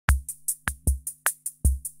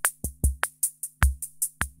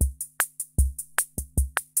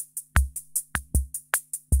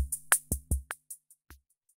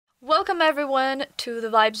Welcome everyone to the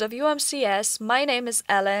Vibes of UMCS. My name is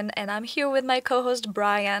Ellen and I'm here with my co-host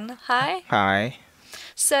Brian. Hi. Hi.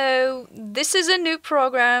 So, this is a new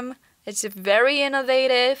program. It's very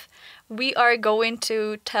innovative. We are going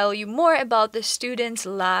to tell you more about the student's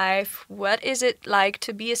life. What is it like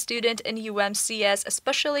to be a student in UMCS,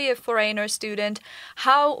 especially a foreigner student?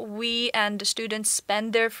 How we and the students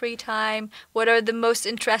spend their free time? What are the most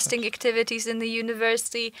interesting activities in the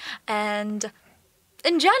university? And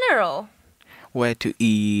in general. Where to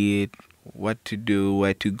eat, what to do,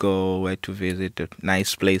 where to go, where to visit the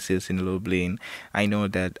nice places in Lublin. I know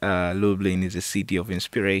that Lublin is a city of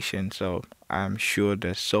inspiration, so I'm sure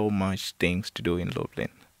there's so much things to do in Lublin.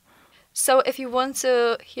 So if you want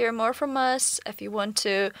to hear more from us, if you want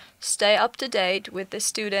to stay up to date with the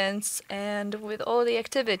students and with all the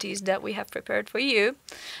activities that we have prepared for you,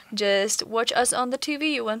 just watch us on the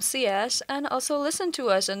TV UMCS and also listen to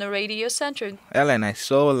us on the radio center. Ellen, I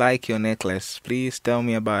so like your necklace. Please tell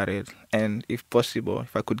me about it, and if possible,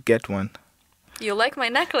 if I could get one. You like my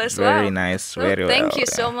necklace? Very Wow. nice, Well, very thank well, you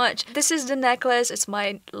so yeah. much. This is the necklace. It's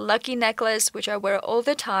my lucky necklace, which I wear all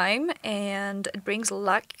the time, and it brings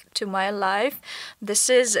luck to my life. This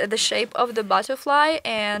is the shape of the butterfly,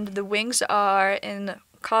 and the wings are in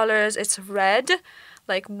colors. It's red,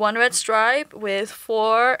 like one red stripe with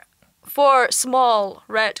four small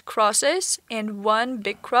red crosses and one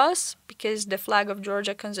big cross, because the flag of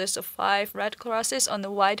Georgia consists of 5 red crosses on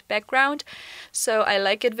the white background. So I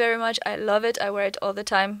like it very much. I love it. I wear it all the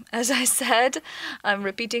time. As I said, I'm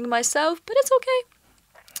repeating myself, but it's okay.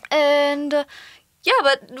 And yeah,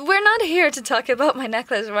 but we're not here to talk about my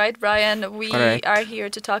necklace, right, Brian? We Correct. are here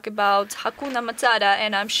to talk about Hakuna Matata,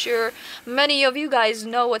 and I'm sure many of you guys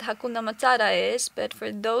know what Hakuna Matata is, but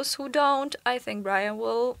for those who don't, I think Brian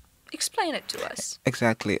will explain it to us.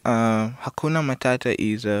 Exactly. Hakuna Matata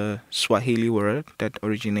is a Swahili word that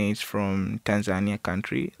originates from Tanzania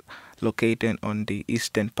country, located on the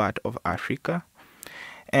eastern part of Africa.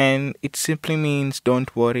 And it simply means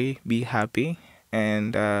don't worry, be happy.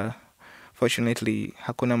 And fortunately,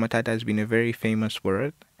 Hakuna Matata has been a very famous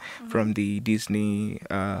word from the Disney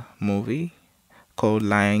movie called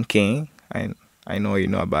Lion King. And I know you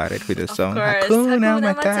know about it with the song course, Hakuna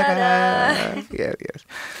Hakuna Matata. Matata. Yes.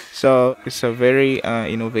 So it's a very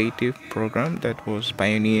innovative program that was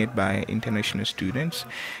pioneered by international students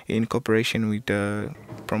in cooperation with the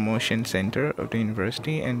promotion center of the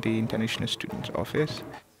university and the international students office.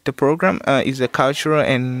 The program is a cultural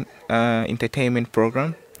and entertainment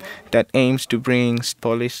program that aims to bring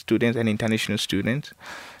Polish students and international students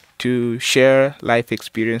to share life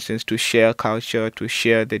experiences, to share culture, to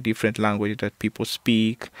share the different languages that people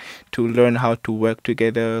speak, to learn how to work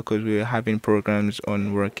together, because we're having programs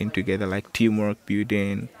on working together like teamwork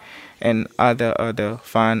building and other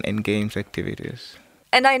fun and games activities.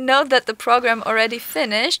 And I know that the program already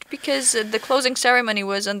finished because the closing ceremony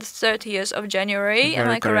was on the 30th of January. Am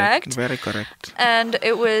I correct? Very correct. And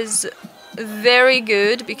it was very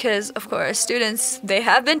good because, of course, students, they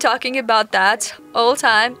have been talking about that all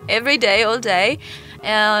time, every day, all day.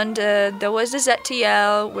 And there was the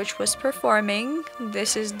ZTL, which was performing.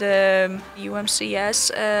 This is the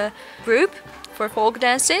UMCS group for folk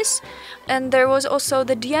dances. And there was also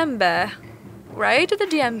the Diembe, right? The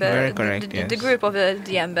Diembe. Very correct, the yes. group of the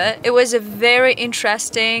Diembe. It was a very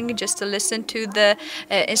interesting just to listen to the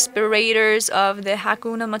inspirators of the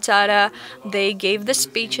Hakuna Matata. They gave the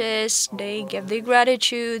speeches, they gave the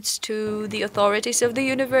gratitudes to the authorities of the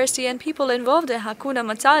university and people involved in Hakuna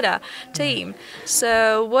Matata team.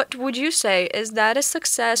 So what would you say? Is that a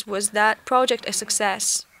success? Was that project a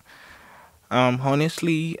success?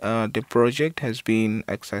 Honestly, the project has been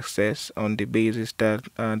a success on the basis that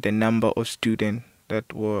the number of students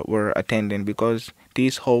that were attending, because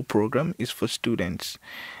this whole program is for students,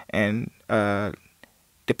 and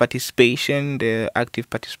the participation, the active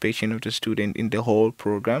participation of the student in the whole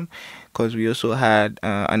program, because we also had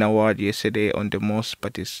an award yesterday on the most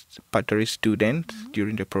participatory student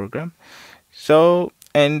during the program. So,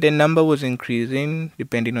 and the number was increasing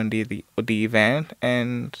depending on the event,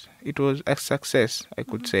 and it was a success, I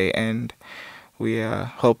could say, and we are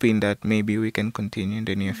hoping that maybe we can continue in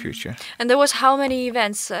the near future. And there was how many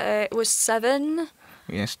events? It was 7?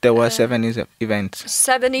 Yes, there were 7 events.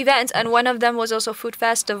 7 events, and one of them was also food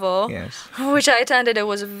festival. Yes. Which I attended. It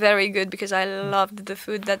was very good because I loved the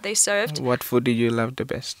food that they served. What food did you love the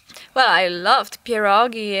best? Well, I loved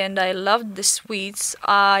pierogi and I loved the sweets.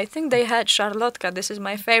 I think they had szarlotka. This is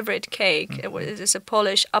my favorite cake. It's a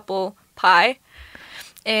Polish apple pie.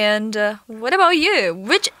 And what about you?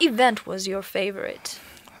 Which event was your favorite?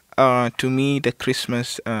 To me, the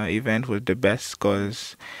Christmas event was the best,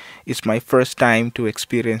 because it's my first time to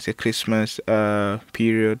experience a Christmas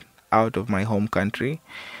period out of my home country,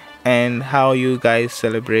 and how you guys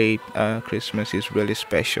celebrate Christmas is really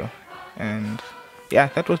special. And yeah,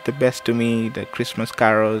 that was the best to me. The Christmas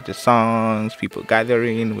carols, the songs, people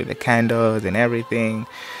gathering with the candles and everything.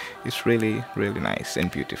 It's really, really nice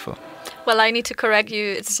and beautiful. Well, I need to correct you.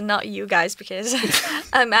 It's not you guys because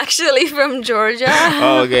I'm actually from Georgia.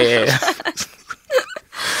 Oh, okay. Yeah.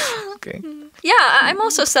 Okay. Yeah, I'm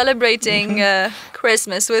also celebrating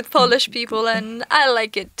Christmas with Polish people, and I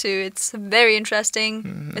like it too. It's very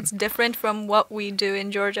interesting. It's different from what we do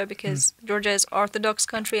in Georgia because Georgia is Orthodox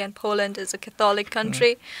country and Poland is a Catholic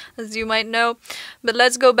country, as you might know. But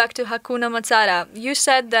let's go back to Hakuna Matata. You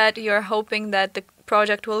said that you're hoping that the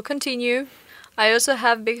project will continue. I also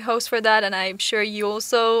have big hopes for that, and I'm sure you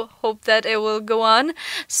also hope that it will go on.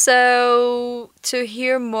 So, to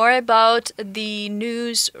hear more about the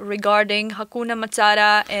news regarding Hakuna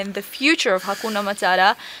Matata and the future of Hakuna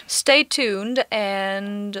Matata, stay tuned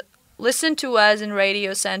and listen to us in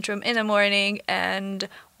Radio Centrum in the morning and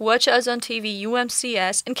watch us on TV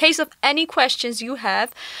UMCS. In case of any questions you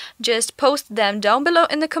have, just post them down below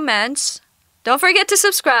in the comments. Don't forget to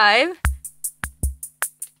subscribe.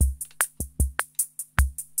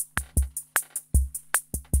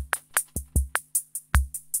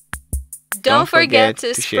 Don't forget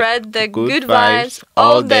to spread the good vibes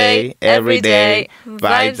all day, every day.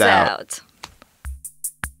 Vibes out.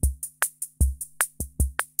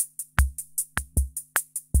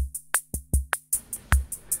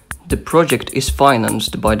 The project is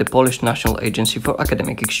financed by the Polish National Agency for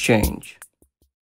Academic Exchange.